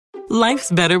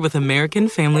Life's better with American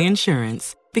Family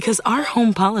Insurance because our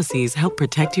home policies help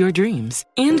protect your dreams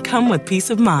and come with peace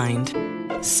of mind.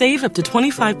 Save up to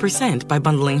 25% by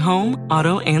bundling home,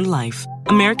 auto, and life.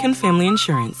 American Family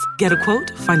Insurance. Get a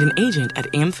quote, find an agent at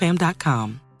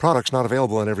amfam.com. Products not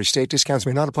available in every state. Discounts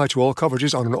may not apply to all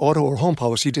coverages on an auto or home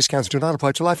policy. Discounts do not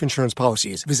apply to life insurance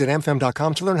policies. Visit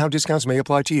amfam.com to learn how discounts may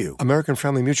apply to you. American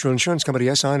Family Mutual Insurance Company,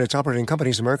 SI, and its operating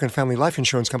companies, American Family Life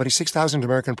Insurance Company, 6000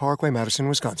 American Parkway, Madison,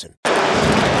 Wisconsin.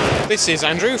 This is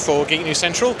Andrew for Geek News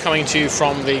Central, coming to you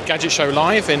from the Gadget Show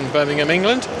Live in Birmingham,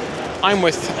 England. I'm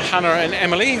with Hannah and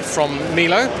Emily from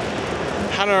Milo.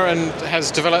 Hannah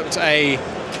has developed a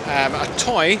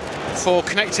toy for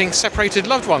connecting separated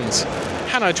loved ones.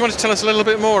 Hannah, do you want to tell us a little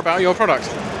bit more about your product?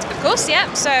 Of course,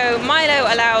 yeah. So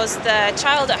Milo allows the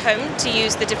child at home to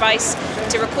use the device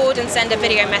to record and send a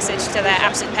video message to their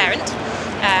absent parent.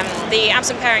 The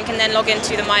absent parent can then log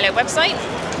into the Milo website,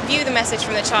 view the message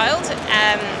from the child,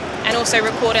 and also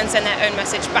record and send their own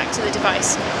message back to the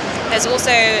device. There's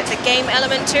also the game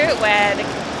element to it, where the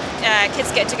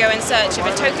kids get to go in search of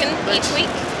a token each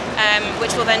week,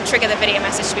 which will then trigger the video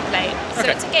message to be played. So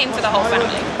It's a game for the whole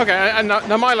family. Okay, and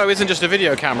now Milo isn't just a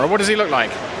video camera. What does he look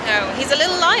like? No, he's a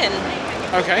little lion.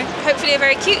 Okay. Hopefully a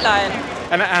very cute lion.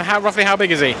 And roughly how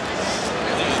big is he?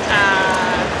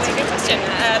 That's a good question.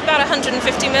 About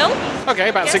 150 mil. Okay,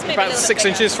 about 6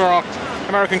 inches for our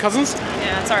American cousins.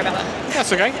 Yeah, sorry about that.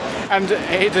 That's okay. And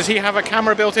does he have a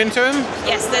camera built into him?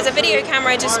 Yes, there's a video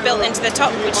camera just built into the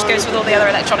top, which goes with all the other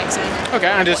electronics.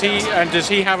 Okay, and does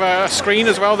he have a screen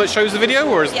as well that shows the video,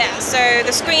 or is? Yeah, so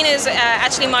the screen is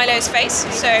actually Milo's face.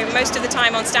 So most of the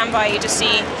time on standby, you just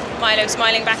see Milo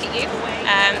smiling back at you.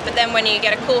 But then when you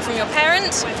get a call from your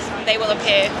parent, they will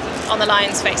appear on the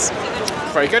lion's face.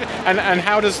 Very good. And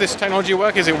how does this technology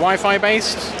work? Is it Wi-Fi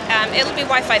based? It'll be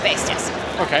Wi-Fi based, yes.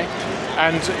 Okay.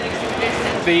 And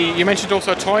you mentioned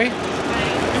also a toy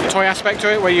aspect to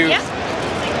it, where you. Yeah.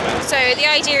 So the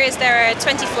idea is there are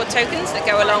 24 tokens that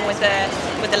go along with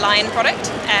the Lion product,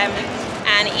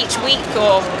 and each week,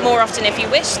 or more often if you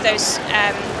wish, those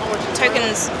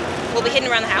tokens will be hidden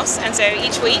around the house. And so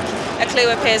each week, a clue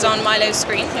appears on Milo's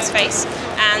screen, his face,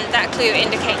 and that clue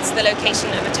indicates the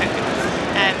location of a token.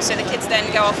 So the kids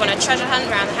then go off on a treasure hunt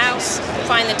around the house,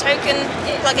 find the token,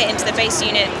 plug it into the base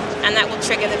unit, and that will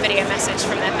trigger the video message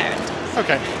from their parent.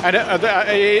 Okay, and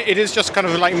it is just kind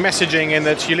of like messaging in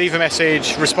that you leave a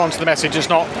message, respond to the message. It's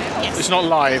not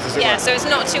live, is it? Yeah, so it's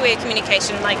not two-way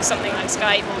communication like something like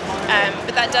Skype,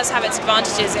 but that does have its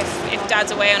advantages if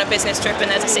Dad's away on a business trip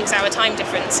and there's a 6-hour time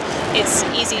difference. It's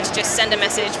easy to just send a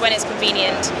message when it's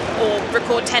convenient, or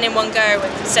record 10 in one go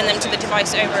and send them to the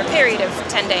device over a period of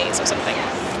 10 days or something.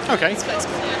 Okay. It's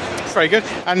flexible. Very good.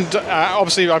 And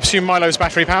obviously, I presume Milo's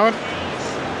battery powered?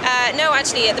 No,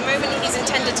 actually, at the moment he's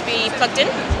intended to be plugged in.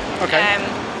 Okay.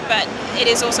 But it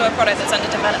is also a product that's under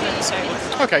development. So.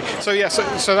 Okay, so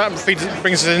that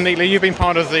brings us in neatly. You've been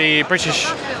part of the British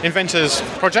Inventors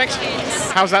Project.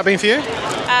 Yes. How's that been for you?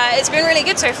 It's been really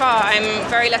good so far. I'm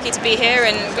very lucky to be here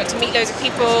and got to meet loads of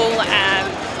people.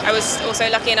 I was also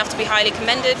lucky enough to be highly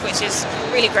commended, which is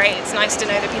really great. It's nice to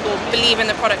know that people believe in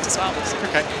the product as well.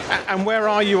 Okay, and where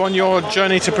are you on your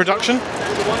journey to production?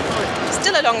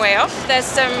 Still a long way off. There's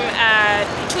some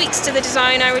tweaks to the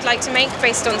design I would like to make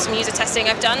based on some user testing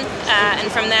I've done,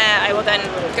 and from there I will then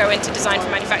go into design for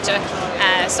manufacture,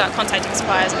 start contacting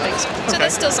suppliers and things. So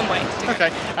there's still some way. Okay,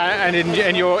 and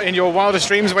in your wildest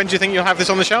dreams, when do you think you'll have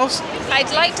this on the shelves? I'd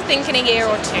like to think in a year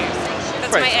or two.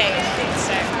 That's my aim.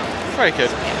 So. Very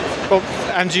good. Yeah. Well,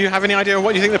 and do you have any idea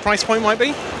what you think the price point might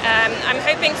be? I'm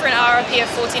hoping for an RRP of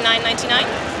 $49.99.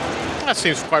 That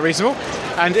seems quite reasonable.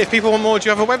 And if people want more, do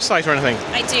you have a website or anything?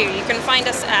 I do. You can find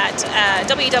us at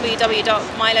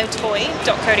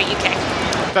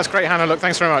www.milotoy.co.uk. That's great, Hannah. Look,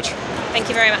 thanks very much. Thank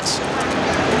you very much.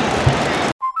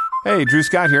 Hey, Drew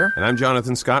Scott here, and I'm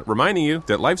Jonathan Scott, reminding you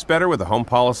that life's better with a home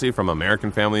policy from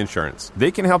American Family Insurance.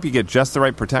 They can help you get just the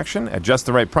right protection at just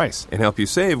the right price and help you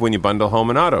save when you bundle home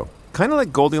and auto. Kind of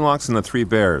like Goldilocks and the Three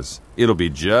Bears. It'll be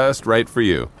just right for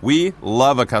you. We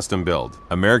love a custom build.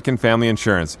 American Family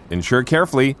Insurance. Insure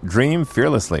carefully, dream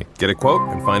fearlessly. Get a quote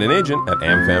and find an agent at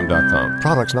amfam.com.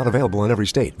 Products not available in every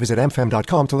state. Visit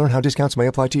amfam.com to learn how discounts may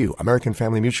apply to you. American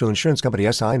Family Mutual Insurance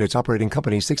Company, SI, and its operating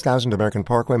company, 6000 American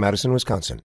Parkway, Madison, Wisconsin.